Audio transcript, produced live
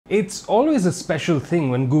It's always a special thing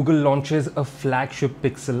when Google launches a flagship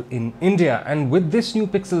Pixel in India, and with this new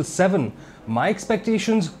Pixel 7, my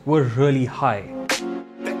expectations were really high.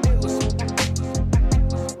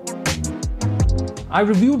 I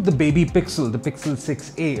reviewed the baby Pixel, the Pixel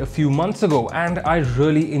 6a, a few months ago, and I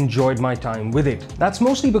really enjoyed my time with it. That's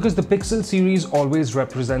mostly because the Pixel series always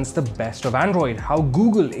represents the best of Android, how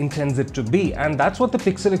Google intends it to be, and that's what the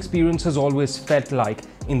Pixel experience has always felt like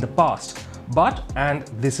in the past. But, and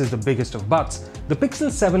this is the biggest of buts, the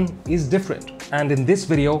Pixel 7 is different, and in this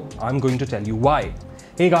video, I'm going to tell you why.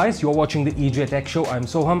 Hey guys, you're watching the EJ Tech Show, I'm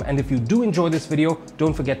Soham, and if you do enjoy this video,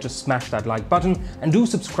 don't forget to smash that like button and do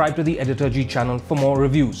subscribe to the editorji channel for more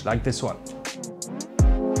reviews like this one.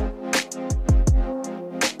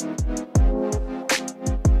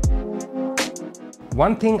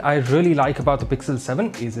 One thing I really like about the Pixel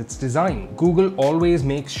 7 is its design. Google always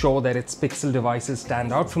makes sure that its Pixel devices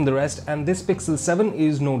stand out from the rest, and this Pixel 7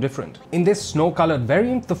 is no different. In this snow-colored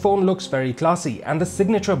variant, the phone looks very classy, and the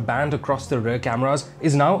signature band across the rear cameras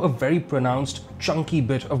is now a very pronounced, chunky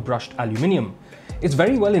bit of brushed aluminium. It's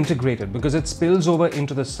very well integrated because it spills over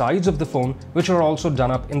into the sides of the phone, which are also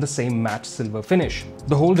done up in the same matte silver finish.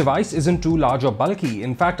 The whole device isn't too large or bulky.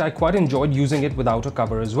 In fact, I quite enjoyed using it without a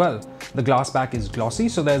cover as well. The glass back is glossy,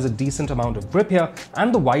 so there's a decent amount of grip here,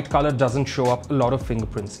 and the white color doesn't show up a lot of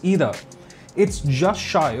fingerprints either. It's just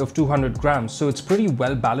shy of 200 grams, so it's pretty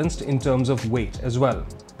well balanced in terms of weight as well.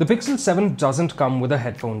 The Pixel 7 doesn't come with a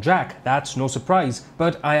headphone jack, that's no surprise,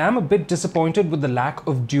 but I am a bit disappointed with the lack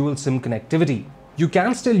of dual SIM connectivity. You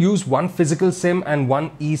can still use one physical SIM and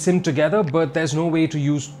one eSIM together, but there's no way to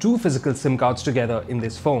use two physical SIM cards together in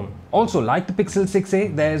this phone. Also, like the Pixel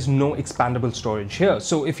 6a, there's no expandable storage here,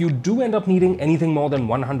 so if you do end up needing anything more than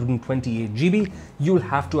 128 GB, you'll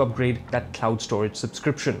have to upgrade that cloud storage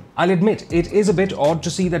subscription. I'll admit, it is a bit odd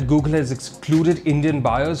to see that Google has excluded Indian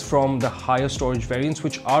buyers from the higher storage variants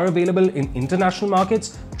which are available in international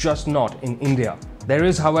markets, just not in India. There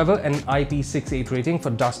is, however, an IP68 rating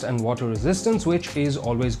for dust and water resistance, which is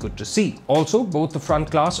always good to see. Also, both the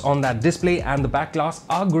front glass on that display and the back glass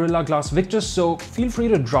are Gorilla Glass Victus, so feel free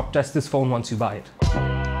to drop test this phone once you buy it.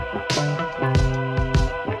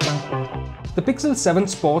 The Pixel 7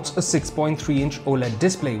 sports a 6.3-inch OLED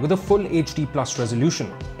display with a full HD+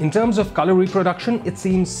 resolution. In terms of color reproduction, it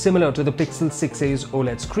seems similar to the Pixel 6a's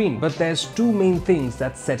OLED screen, but there's two main things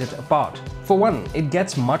that set it apart. For one, it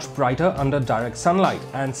gets much brighter under direct sunlight,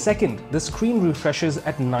 and second, the screen refreshes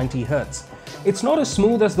at 90 Hz. It's not as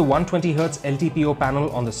smooth as the 120Hz LTPO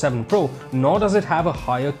panel on the 7 Pro, nor does it have a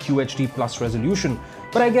higher QHD+ resolution,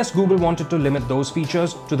 but I guess Google wanted to limit those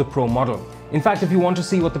features to the Pro model. In fact, if you want to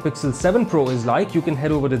see what the Pixel 7 Pro is like, you can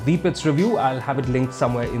head over to Deepit's review. I'll have it linked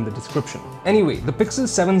somewhere in the description. Anyway, the Pixel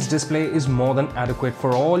 7's display is more than adequate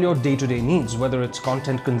for all your day-to-day needs, whether it's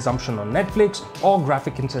content consumption on Netflix or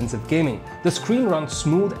graphic-intensive gaming. The screen runs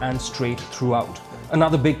smooth and straight throughout.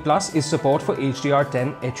 Another big plus is support for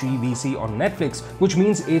HDR10 HEVC on Netflix, which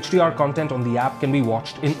means HDR content on the app can be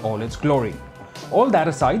watched in all its glory. All that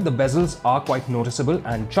aside, the bezels are quite noticeable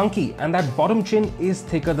and chunky, and that bottom chin is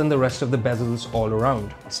thicker than the rest of the bezels all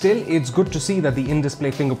around. Still, it's good to see that the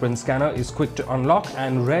in-display fingerprint scanner is quick to unlock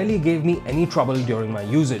and rarely gave me any trouble during my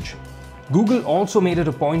usage. Google also made it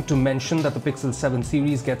a point to mention that the Pixel 7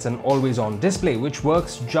 series gets an always-on display, which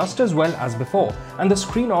works just as well as before, and the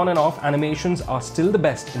screen on and off animations are still the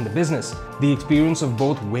best in the business. The experience of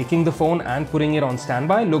both waking the phone and putting it on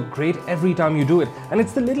standby look great every time you do it, and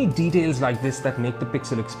it's the little details like this that make the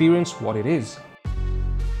Pixel experience what it is.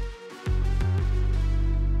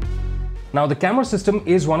 Now, the camera system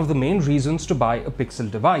is one of the main reasons to buy a Pixel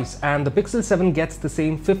device, and the Pixel 7 gets the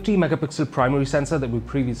same 50-megapixel primary sensor that we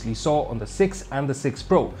previously saw on the 6 and the 6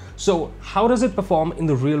 Pro. So, how does it perform in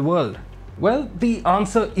the real world? Well, the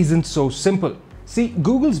answer isn't so simple. See,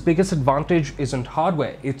 Google's biggest advantage isn't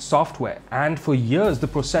hardware, it's software, and for years the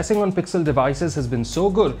processing on Pixel devices has been so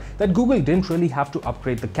good that Google didn't really have to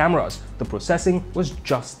upgrade the cameras. The processing was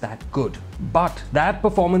just that good. But that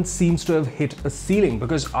performance seems to have hit a ceiling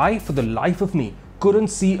because I, for the life of me, couldn't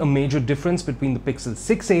see a major difference between the Pixel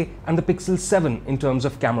 6a and the Pixel 7 in terms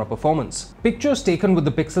of camera performance. Pictures taken with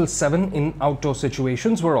the Pixel 7 in outdoor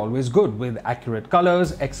situations were always good, with accurate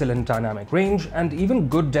colors, excellent dynamic range, and even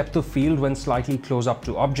good depth of field when slightly close up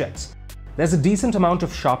to objects. There's a decent amount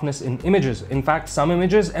of sharpness in images. In fact, some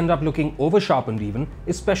images end up looking over-sharpened even,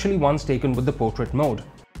 especially ones taken with the portrait mode.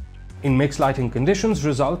 In mixed lighting conditions,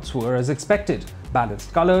 results were as expected.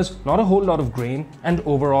 Balanced colors, not a whole lot of grain, and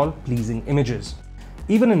overall pleasing images.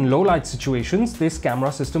 Even in low light situations, this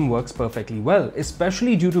camera system works perfectly well,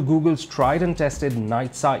 especially due to Google's tried and tested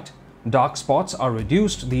night sight. Dark spots are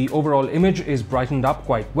reduced, the overall image is brightened up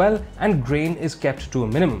quite well, and grain is kept to a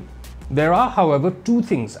minimum. There are, however, two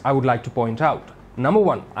things I would like to point out. Number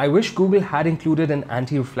one, I wish Google had included an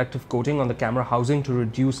anti-reflective coating on the camera housing to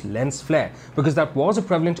reduce lens flare, because that was a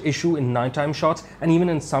prevalent issue in nighttime shots and even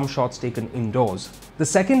in some shots taken indoors. The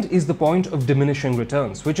second is the point of diminishing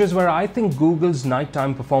returns, which is where I think Google's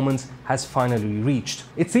nighttime performance has finally reached.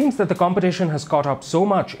 It seems that the competition has caught up so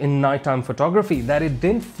much in nighttime photography that it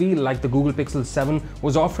didn't feel like the Google Pixel 7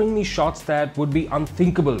 was offering me shots that would be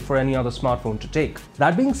unthinkable for any other smartphone to take.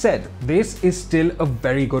 That being said, this is still a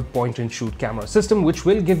very good point-and-shoot camera system which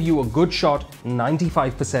will give you a good shot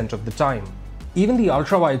 95% of the time. Even the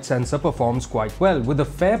ultra-wide sensor performs quite well, with a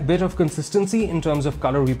fair bit of consistency in terms of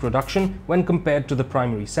color reproduction when compared to the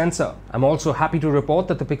primary sensor. I'm also happy to report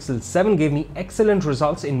that the Pixel 7 gave me excellent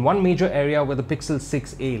results in one major area where the Pixel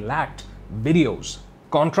 6a lacked: videos.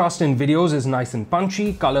 Contrast in videos is nice and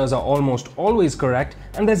punchy, colors are almost always correct,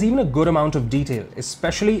 and there's even a good amount of detail,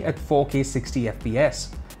 especially at 4K 60 FPS.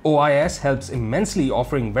 OIS helps immensely,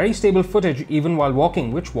 offering very stable footage even while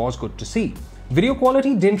walking, which was good to see. Video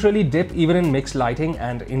quality didn't really dip even in mixed lighting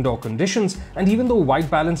and indoor conditions, and even though white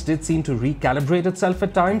balance did seem to recalibrate itself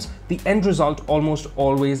at times, the end result almost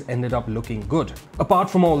always ended up looking good. Apart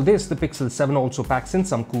from all this, the Pixel 7 also packs in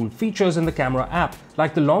some cool features in the camera app,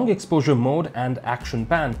 like the long exposure mode and action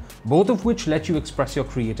pan, both of which let you express your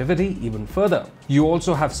creativity even further. You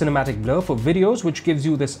also have cinematic blur for videos, which gives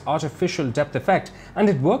you this artificial depth effect, and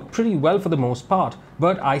it worked pretty well for the most part,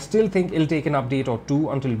 but I still think it'll take an update or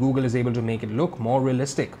two until Google is able to make it look more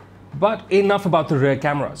realistic. But enough about the rear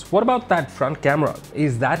cameras. What about that front camera?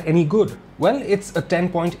 Is that any good? Well, it's a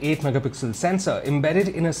 10.8 megapixel sensor embedded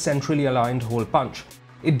in a centrally aligned hole punch.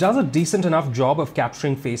 It does a decent enough job of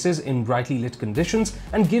capturing faces in brightly lit conditions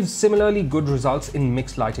and gives similarly good results in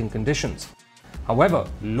mixed lighting conditions. However,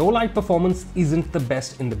 low light performance isn't the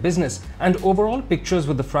best in the business, and overall pictures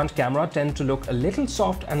with the front camera tend to look a little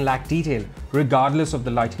soft and lack detail, regardless of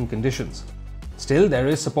the lighting conditions. Still, there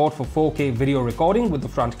is support for 4K video recording with the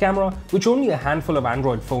front camera, which only a handful of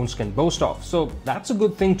Android phones can boast of, so that's a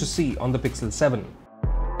good thing to see on the Pixel 7.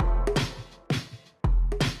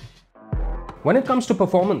 When it comes to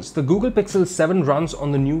performance, the Google Pixel 7 runs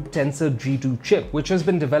on the new Tensor G2 chip, which has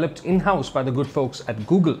been developed in-house by the good folks at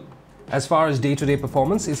Google. As far as day-to-day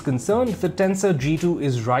performance is concerned, the Tensor G2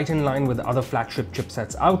 is right in line with other flagship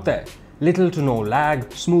chipsets out there. Little to no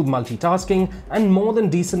lag, smooth multitasking, and more than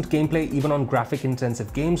decent gameplay even on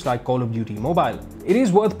graphic-intensive games like Call of Duty Mobile. It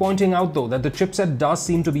is worth pointing out though that the chipset does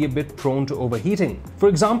seem to be a bit prone to overheating. For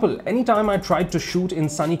example, anytime I tried to shoot in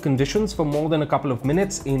sunny conditions for more than a couple of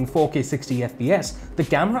minutes in 4K 60 FPS, the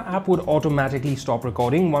camera app would automatically stop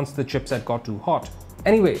recording once the chipset got too hot.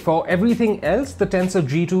 Anyway, for everything else, the Tensor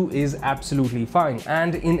G2 is absolutely fine,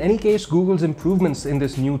 and in any case, Google's improvements in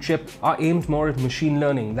this new chip are aimed more at machine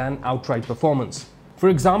learning than outright performance. For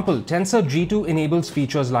example, Tensor G2 enables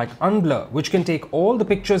features like unblur, which can take all the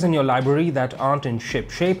pictures in your library that aren't in ship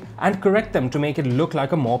shape and correct them to make it look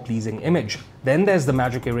like a more pleasing image. Then there's the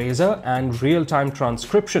magic eraser and real-time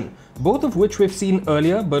transcription, both of which we've seen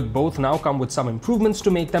earlier, but both now come with some improvements to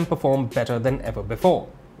make them perform better than ever before.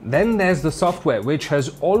 Then there's the software, which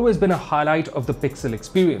has always been a highlight of the Pixel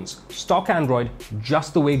experience. Stock Android,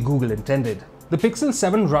 just the way Google intended. The Pixel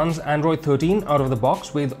 7 runs Android 13 out of the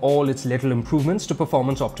box with all its little improvements to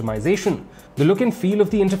performance optimization. The look and feel of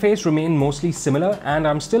the interface remain mostly similar, and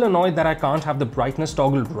I'm still annoyed that I can't have the brightness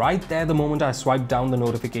toggled right there the moment I swipe down the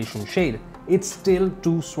notification shade. It's still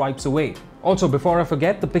 2 swipes away. Also, before I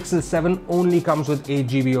forget, the Pixel 7 only comes with 8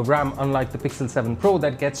 GB of RAM, unlike the Pixel 7 Pro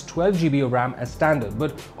that gets 12 GB of RAM as standard,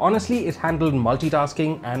 but honestly it handled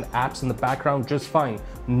multitasking and apps in the background just fine.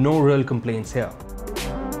 No real complaints here.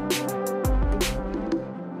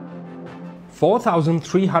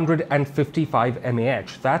 4355 mAh,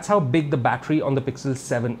 that's how big the battery on the Pixel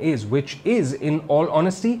 7 is, which is, in all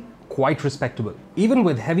honesty, quite respectable. Even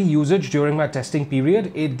with heavy usage during my testing period,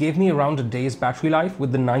 it gave me around a day's battery life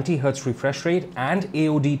with the 90Hz refresh rate and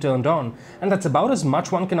AOD turned on, and that's about as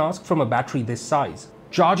much one can ask from a battery this size.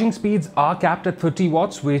 Charging speeds are capped at 30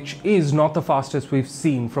 watts, which is not the fastest we've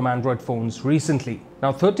seen from Android phones recently.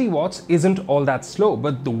 Now 30 watts isn't all that slow,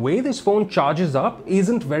 but the way this phone charges up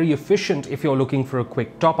isn't very efficient if you're looking for a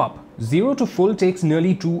quick top-up. 0 to full takes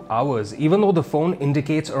nearly 2 hours, even though the phone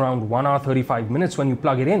indicates around 1 hour 35 minutes when you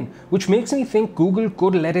plug it in, which makes me think Google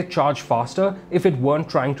could let it charge faster if it weren't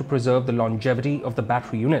trying to preserve the longevity of the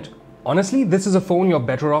battery unit. Honestly, this is a phone you're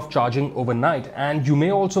better off charging overnight, and you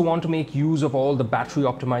may also want to make use of all the battery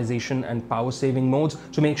optimization and power saving modes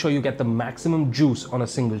to make sure you get the maximum juice on a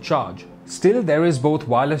single charge. Still, there is both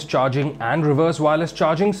wireless charging and reverse wireless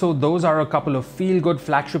charging, so those are a couple of feel-good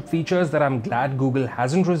flagship features that I'm glad Google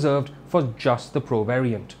hasn't reserved for just the Pro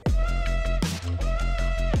variant.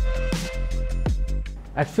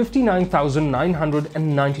 At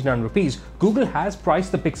 59,999 rupees, Google has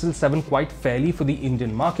priced the Pixel 7 quite fairly for the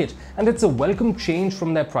Indian market, and it's a welcome change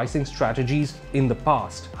from their pricing strategies in the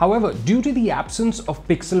past. However, due to the absence of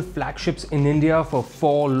Pixel flagships in India for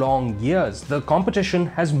 4 long years, the competition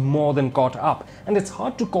has more than caught up, and it's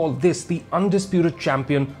hard to call this the undisputed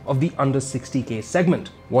champion of the under 60K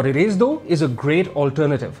segment. What it is though is a great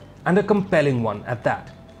alternative, and a compelling one at that.